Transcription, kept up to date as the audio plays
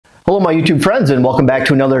Hello my YouTube friends, and welcome back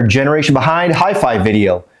to another Generation Behind Hi-Fi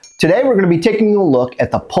video. Today we're going to be taking a look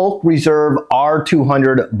at the Polk Reserve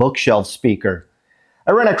R200 bookshelf speaker.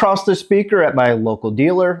 I ran across this speaker at my local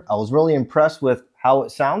dealer. I was really impressed with how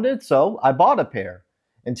it sounded, so I bought a pair.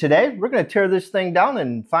 And today we're going to tear this thing down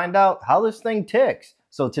and find out how this thing ticks.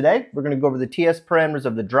 So today we're going to go over the TS parameters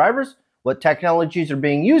of the drivers, what technologies are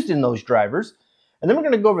being used in those drivers, and then we're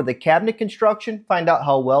going to go over the cabinet construction, find out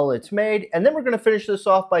how well it's made, and then we're going to finish this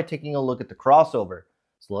off by taking a look at the crossover.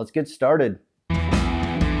 So let's get started.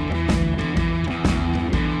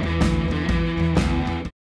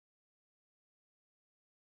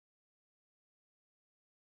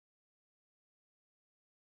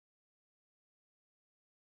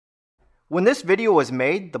 When this video was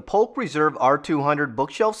made, the Polk Reserve R200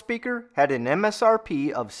 bookshelf speaker had an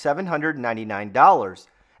MSRP of $799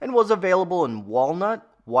 and was available in walnut,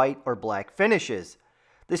 white, or black finishes.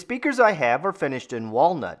 The speakers I have are finished in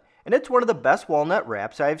walnut, and it's one of the best walnut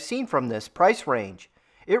wraps I have seen from this price range.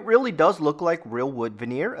 It really does look like real wood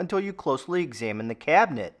veneer until you closely examine the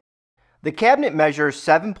cabinet. The cabinet measures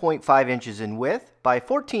 7.5 inches in width by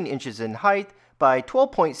 14 inches in height by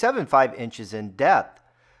 12.75 inches in depth.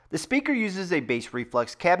 The speaker uses a bass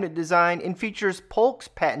reflex cabinet design and features Polk's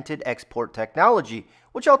patented export technology,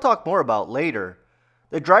 which I'll talk more about later.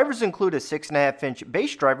 The drivers include a 6.5-inch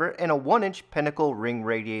bass driver and a 1-inch Pinnacle ring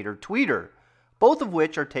radiator tweeter, both of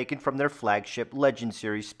which are taken from their flagship Legend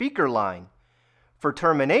Series speaker line. For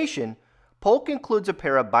termination, Polk includes a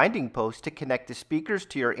pair of binding posts to connect the speakers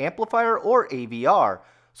to your amplifier or AVR,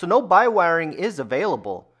 so no bi-wiring is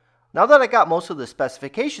available. Now that I got most of the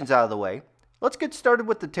specifications out of the way, let's get started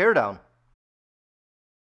with the teardown.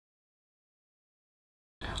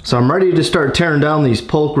 So I'm ready to start tearing down these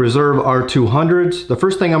Polk Reserve R200s. The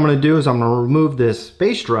first thing I'm going to do is I'm going to remove this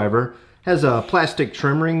bass driver. It has a plastic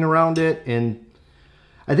trim ring around it, and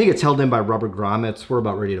I think it's held in by rubber grommets. We're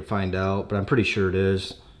about ready to find out, but I'm pretty sure it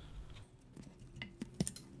is.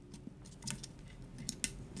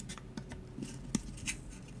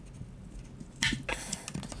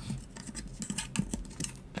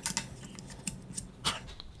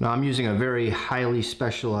 Now I'm using a very highly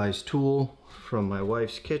specialized tool from my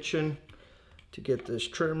wife's kitchen to get this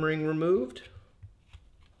trim ring removed.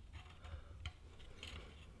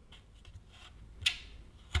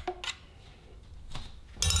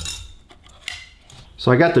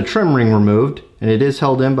 So I got the trim ring removed, and it is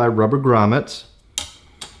held in by rubber grommets.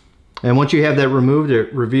 And once you have that removed,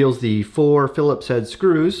 it reveals the 4 Phillips head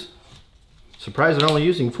screws. Surprised I'm only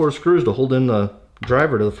using 4 screws to hold in the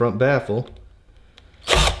driver to the front baffle.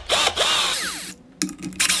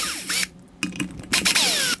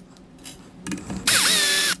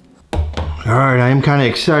 Alright, I am kind of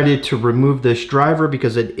excited to remove this driver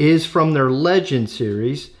because it is from their Legend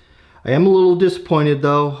series. I am a little disappointed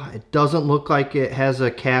though. It doesn't look like it has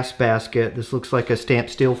a cast basket. This looks like a stamped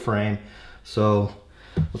steel frame. So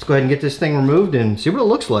let's go ahead and get this thing removed and see what it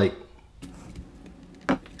looks like.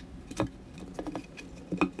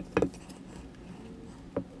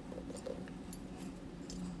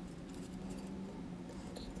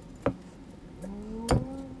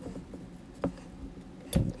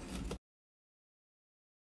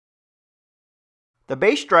 The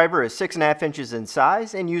bass driver is 6.5 inches in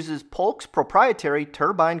size and uses Polk's proprietary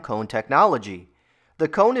turbine cone technology. The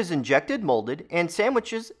cone is injected molded and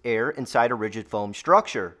sandwiches air inside a rigid foam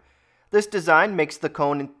structure. This design makes the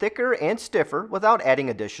cone thicker and stiffer without adding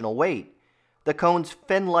additional weight. The cone's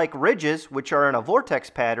fin-like ridges, which are in a vortex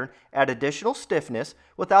pattern, add additional stiffness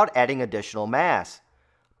without adding additional mass.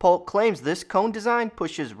 Polk claims this cone design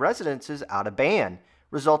pushes resonances out of band,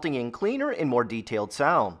 resulting in cleaner and more detailed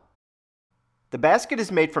sound. The basket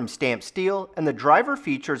is made from stamped steel, and the driver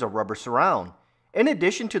features a rubber surround. In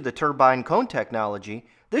addition to the turbine cone technology,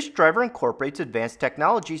 this driver incorporates advanced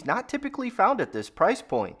technologies not typically found at this price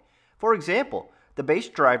point. For example, the bass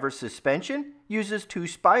driver's suspension uses 2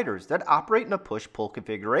 spiders that operate in a push-pull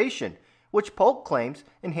configuration, which Polk claims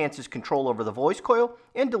enhances control over the voice coil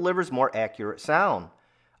and delivers more accurate sound.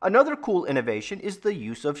 Another cool innovation is the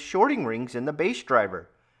use of shorting rings in the bass driver.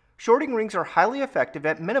 Shorting rings are highly effective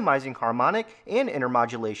at minimizing harmonic and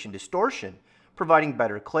intermodulation distortion, providing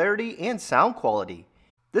better clarity and sound quality.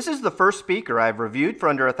 This is the first speaker I've reviewed for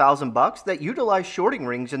under $1,000 that utilize shorting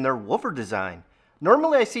rings in their woofer design.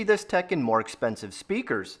 Normally I see this tech in more expensive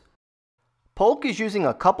speakers. Polk is using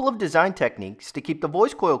a couple of design techniques to keep the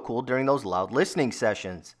voice coil cool during those loud listening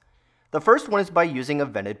sessions. The first one is by using a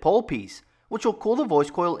vented pole piece, which will cool the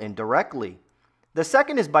voice coil indirectly. The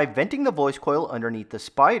second is by venting the voice coil underneath the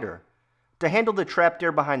spider. To handle the trapped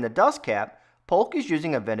air behind the dust cap, Polk is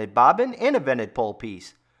using a vented bobbin and a vented pole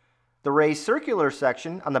piece. The raised circular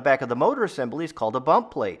section on the back of the motor assembly is called a bump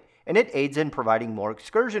plate, and it aids in providing more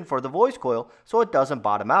excursion for the voice coil so it doesn't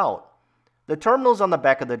bottom out. The terminals on the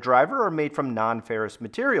back of the driver are made from non-ferrous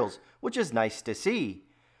materials, which is nice to see.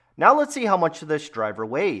 Now let's see how much this driver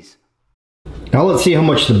weighs. Now let's see how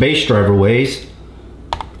much the base driver weighs.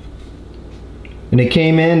 And it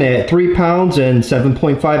came in at 3 pounds and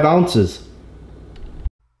 7.5 ounces.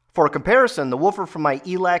 For comparison, the woofer from my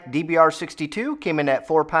ELAC DBR62 came in at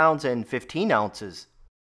 4 pounds and 15 ounces.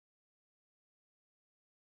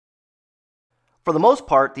 For the most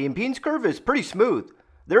part, the impedance curve is pretty smooth.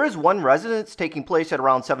 There is one resonance taking place at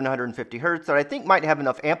around 750 Hz that I think might have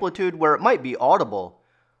enough amplitude where it might be audible.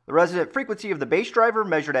 The resonant frequency of the bass driver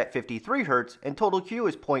measured at 53 Hz and total Q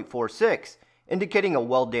is 0.46, indicating a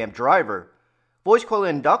well-damped driver. Voice coil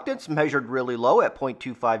inductance measured really low at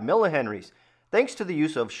 0.25 millihenries, thanks to the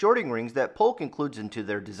use of shorting rings that Polk includes into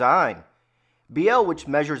their design. BL, which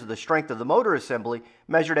measures the strength of the motor assembly,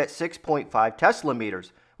 measured at 6.5 Tesla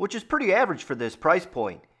meters, which is pretty average for this price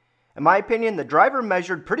point. In my opinion, the driver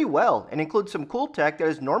measured pretty well and includes some cool tech that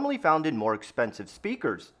is normally found in more expensive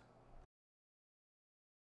speakers.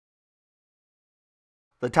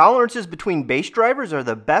 The tolerances between bass drivers are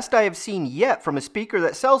the best I have seen yet from a speaker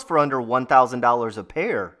that sells for under $1,000 a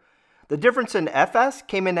pair. The difference in FS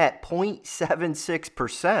came in at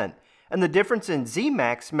 0.76%, and the difference in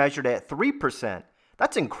ZMAX measured at 3%.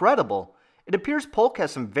 That's incredible. It appears Polk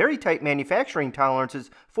has some very tight manufacturing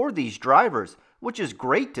tolerances for these drivers, which is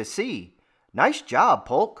great to see. Nice job,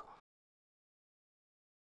 Polk.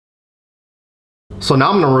 So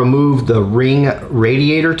now I'm going to remove the ring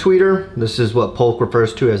radiator tweeter. This is what Polk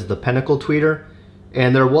refers to as the Pinnacle tweeter.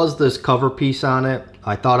 And there was this cover piece on it.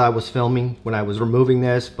 I thought I was filming when I was removing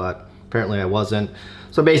this, but apparently I wasn't.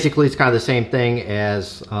 So basically it's kind of the same thing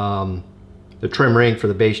as the trim ring for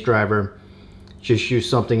the bass driver. Just use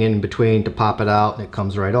something in between to pop it out and it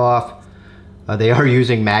comes right off. They are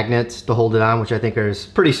using magnets to hold it on, which I think is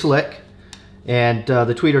pretty slick. And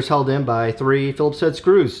the tweeter's held in by 3 Phillips head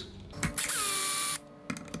screws.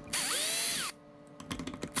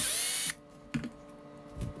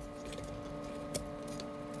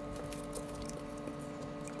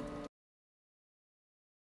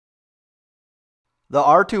 The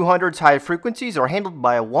R200's high frequencies are handled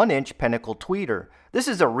by a 1-inch Pinnacle tweeter. This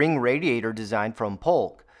is a ring radiator design from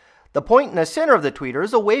Polk. The point in the center of the tweeter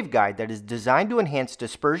is a waveguide that is designed to enhance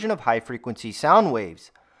dispersion of high-frequency sound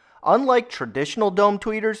waves. Unlike traditional dome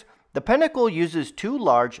tweeters, the Pinnacle uses 2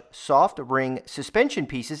 large, soft ring suspension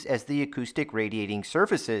pieces as the acoustic radiating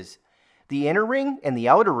surfaces, the inner ring and the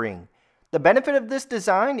outer ring. The benefit of this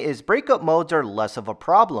design is breakup modes are less of a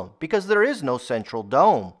problem because there is no central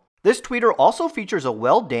dome. This tweeter also features a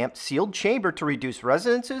well-damped sealed chamber to reduce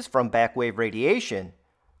resonances from backwave radiation.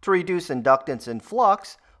 To reduce inductance and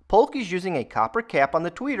flux, Polk is using a copper cap on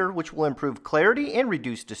the tweeter which will improve clarity and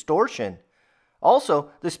reduce distortion.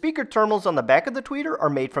 Also, the speaker terminals on the back of the tweeter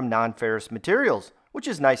are made from non-ferrous materials, which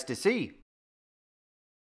is nice to see.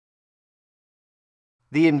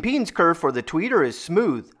 The impedance curve for the tweeter is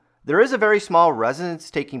smooth. There is a very small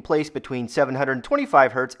resonance taking place between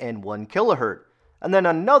 725 Hz and 1 kHz. And then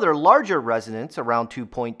another larger resonance around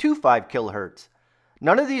 2.25 kHz.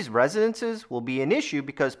 None of these resonances will be an issue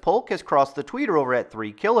because Polk has crossed the tweeter over at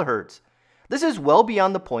 3 kHz. This is well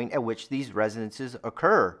beyond the point at which these resonances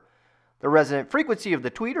occur. The resonant frequency of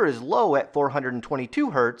the tweeter is low at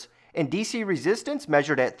 422 Hz and DC resistance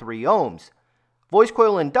measured at 3 ohms. Voice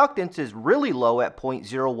coil inductance is really low at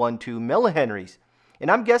 0.012 millihenries,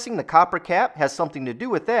 and I'm guessing the copper cap has something to do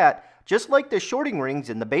with that, just like the shorting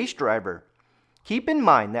rings in the bass driver. Keep in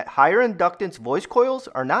mind that higher inductance voice coils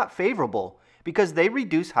are not favorable because they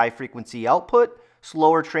reduce high-frequency output,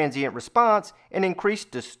 slower transient response, and increased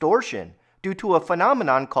distortion due to a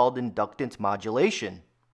phenomenon called inductance modulation.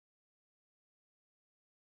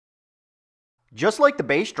 Just like the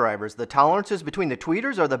bass drivers, the tolerances between the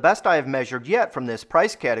tweeters are the best I have measured yet from this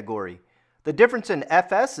price category. The difference in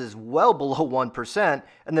FS is well below 1%,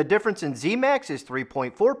 and the difference in ZMAX is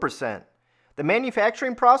 3.4%. The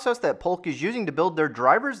manufacturing process that Polk is using to build their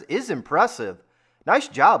drivers is impressive. Nice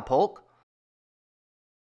job, Polk.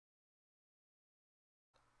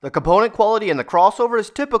 The component quality in the crossover is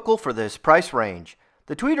typical for this price range.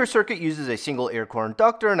 The tweeter circuit uses a single air core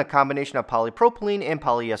inductor and a combination of polypropylene and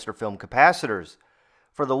polyester film capacitors.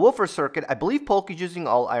 For the woofer circuit, I believe Polk is using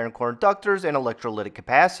all iron core inductors and electrolytic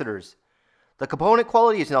capacitors. The component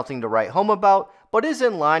quality is nothing to write home about, but is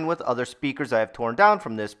in line with other speakers I have torn down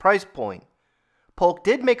from this price point. Polk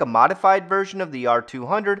did make a modified version of the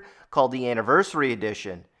R200 called the Anniversary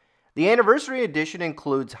Edition. The Anniversary Edition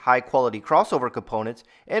includes high-quality crossover components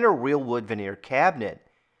and a real wood veneer cabinet.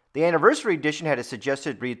 The Anniversary Edition had a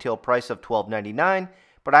suggested retail price of $12.99,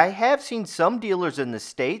 but I have seen some dealers in the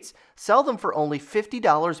States sell them for only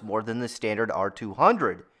 $50 more than the standard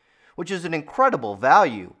R200, which is an incredible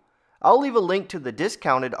value. I'll leave a link to the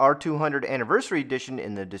discounted R200 Anniversary Edition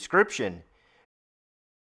in the description.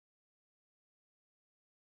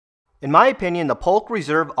 In my opinion, the Polk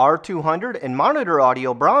Reserve R200 and Monitor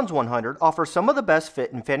Audio Bronze 100 offer some of the best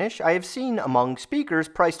fit and finish I have seen among speakers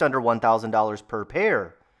priced under $1,000 per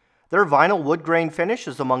pair. Their vinyl wood grain finish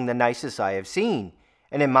is among the nicest I have seen,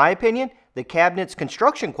 and in my opinion, the cabinet's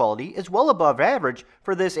construction quality is well above average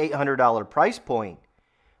for this $800 price point.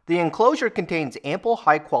 The enclosure contains ample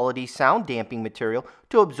high-quality sound damping material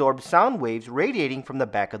to absorb sound waves radiating from the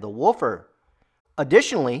back of the woofer.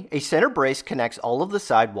 Additionally, a center brace connects all of the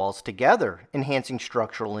side walls together, enhancing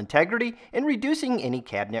structural integrity and reducing any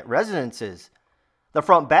cabinet resonances. The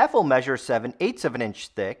front baffle measures 7/8 of an inch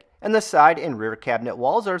thick, and the side and rear cabinet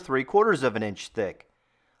walls are 3/4 of an inch thick.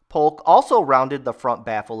 Polk also rounded the front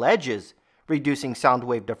baffle edges, reducing sound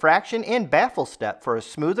wave diffraction and baffle step for a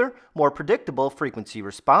smoother, more predictable frequency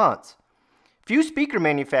response. Few speaker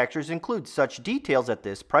manufacturers include such details at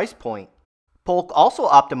this price point. Polk also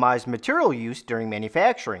optimized material use during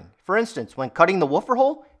manufacturing. For instance, when cutting the woofer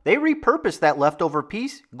hole, they repurposed that leftover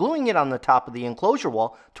piece, gluing it on the top of the enclosure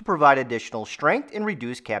wall to provide additional strength and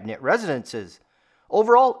reduce cabinet resonances.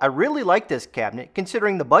 Overall, I really like this cabinet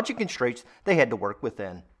considering the budget constraints they had to work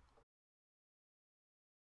within.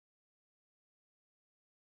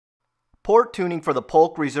 Port tuning for the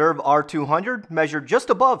Polk Reserve R200 measured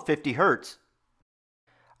just above 50 Hz.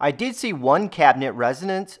 I did see one cabinet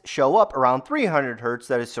resonance show up around 300 Hz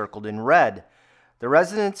that is circled in red. The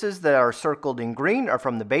resonances that are circled in green are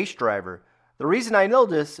from the bass driver. The reason I know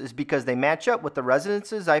this is because they match up with the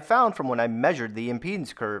resonances I found from when I measured the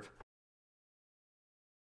impedance curve.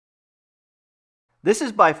 This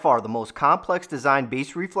is by far the most complex designed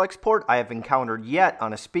bass reflex port I have encountered yet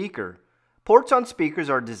on a speaker. Ports on speakers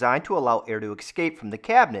are designed to allow air to escape from the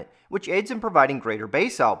cabinet, which aids in providing greater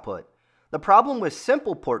bass output. The problem with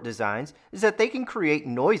simple port designs is that they can create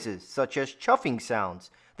noises, such as chuffing sounds,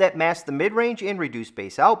 that mask the mid-range and reduce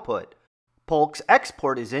bass output. Polk's X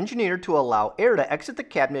port is engineered to allow air to exit the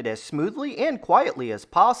cabinet as smoothly and quietly as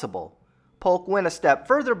possible. Polk went a step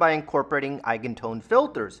further by incorporating eigentone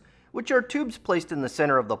filters, which are tubes placed in the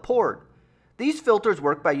center of the port. These filters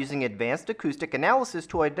work by using advanced acoustic analysis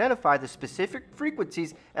to identify the specific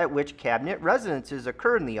frequencies at which cabinet resonances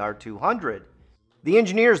occur in the R200. The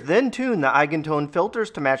engineers then tune the eigentone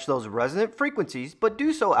filters to match those resonant frequencies, but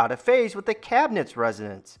do so out of phase with the cabinet's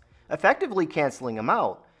resonance, effectively canceling them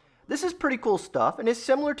out. This is pretty cool stuff and is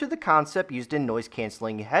similar to the concept used in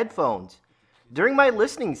noise-canceling headphones. During my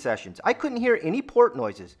listening sessions, I couldn't hear any port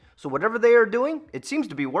noises, so whatever they are doing, it seems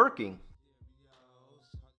to be working.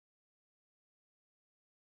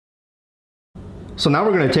 So now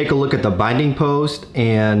we're going to take a look at the binding post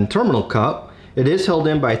and terminal cup. It is held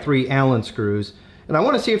in by 3 Allen screws. And I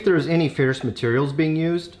want to see if there's any ferrous materials being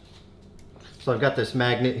used. So I've got this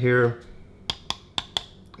magnet here,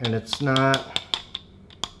 and it's not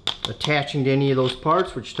attaching to any of those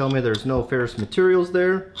parts, which tell me there's no ferrous materials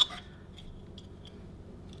there.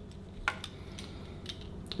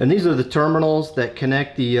 And these are the terminals that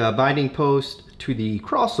connect the binding post to the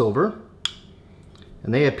crossover.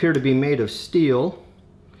 And they appear to be made of steel.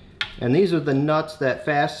 And these are the nuts that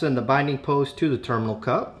fasten the binding post to the terminal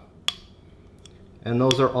cup. And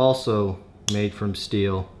those are also made from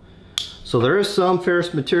steel. So there is some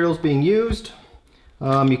ferrous materials being used.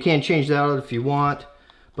 You can change that out if you want,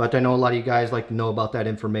 but I know a lot of you guys like to know about that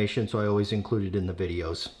information, so I always include it in the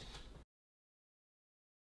videos.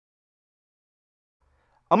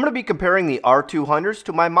 I'm going to be comparing the R200s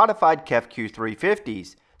to my modified KEF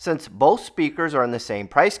Q350s, since both speakers are in the same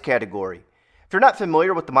price category. If you're not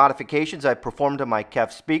familiar with the modifications I performed on my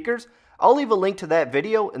KEF speakers, I'll leave a link to that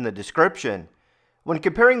video in the description. When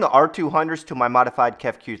comparing the R200s to my modified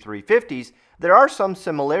KEF Q350s, there are some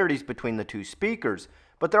similarities between the two speakers,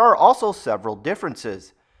 but there are also several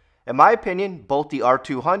differences. In my opinion, both the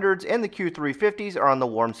R200s and the Q350s are on the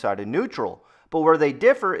warm side of neutral, but where they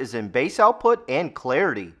differ is in bass output and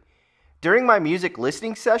clarity. During my music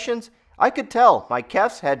listening sessions, I could tell my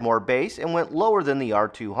KEFs had more bass and went lower than the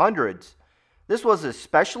R200s. This was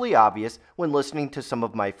especially obvious when listening to some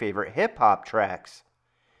of my favorite hip-hop tracks.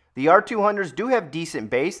 The R200s do have decent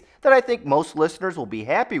bass that I think most listeners will be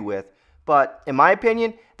happy with, but in my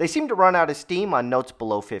opinion, they seem to run out of steam on notes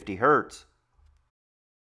below 50 Hz.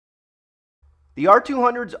 The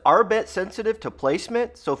R200s are a bit sensitive to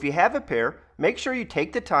placement, so if you have a pair, make sure you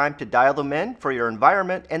take the time to dial them in for your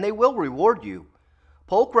environment and they will reward you.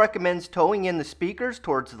 Polk recommends towing in the speakers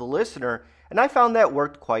towards the listener, and I found that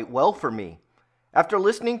worked quite well for me. After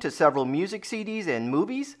listening to several music CDs and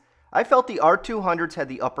movies, I felt the R200s had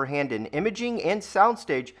the upper hand in imaging and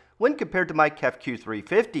soundstage when compared to my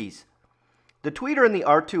KEF-Q350s. The tweeter in the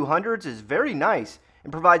R200s is very nice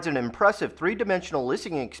and provides an impressive three-dimensional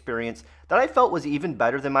listening experience that I felt was even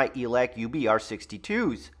better than my ELAC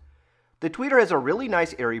UBR62s. The tweeter has a really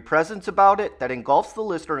nice airy presence about it that engulfs the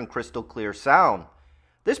listener in crystal clear sound.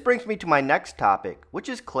 This brings me to my next topic, which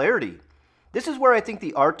is clarity. This is where I think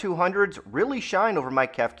the R200s really shine over my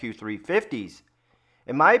KEF-Q350s.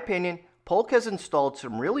 In my opinion, Polk has installed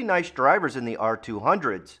some really nice drivers in the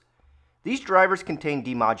R200s. These drivers contain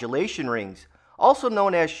demodulation rings, also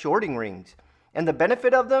known as shorting rings, and the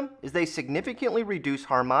benefit of them is they significantly reduce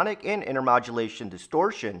harmonic and intermodulation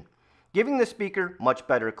distortion, giving the speaker much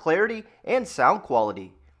better clarity and sound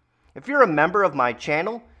quality. If you're a member of my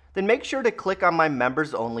channel, then make sure to click on my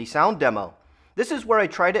members only sound demo. This is where I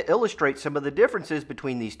try to illustrate some of the differences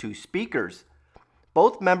between these two speakers.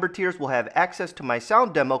 Both member tiers will have access to my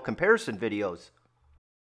sound demo comparison videos.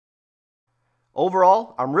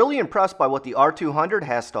 Overall, I'm really impressed by what the R200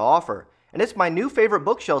 has to offer, and it's my new favorite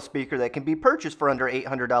bookshelf speaker that can be purchased for under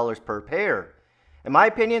 $800 per pair. In my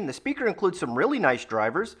opinion, the speaker includes some really nice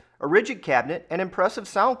drivers, a rigid cabinet, and impressive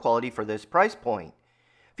sound quality for this price point.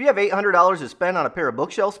 If you have $800 to spend on a pair of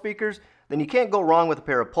bookshelf speakers, then you can't go wrong with a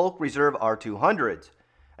pair of Polk Reserve R200s.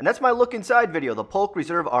 And that's my look inside video, the Polk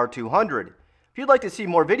Reserve R200. If you'd like to see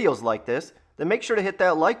more videos like this, then make sure to hit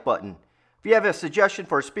that like button. If you have a suggestion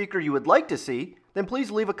for a speaker you would like to see, then please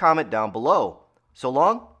leave a comment down below. So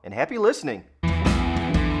long, and happy listening.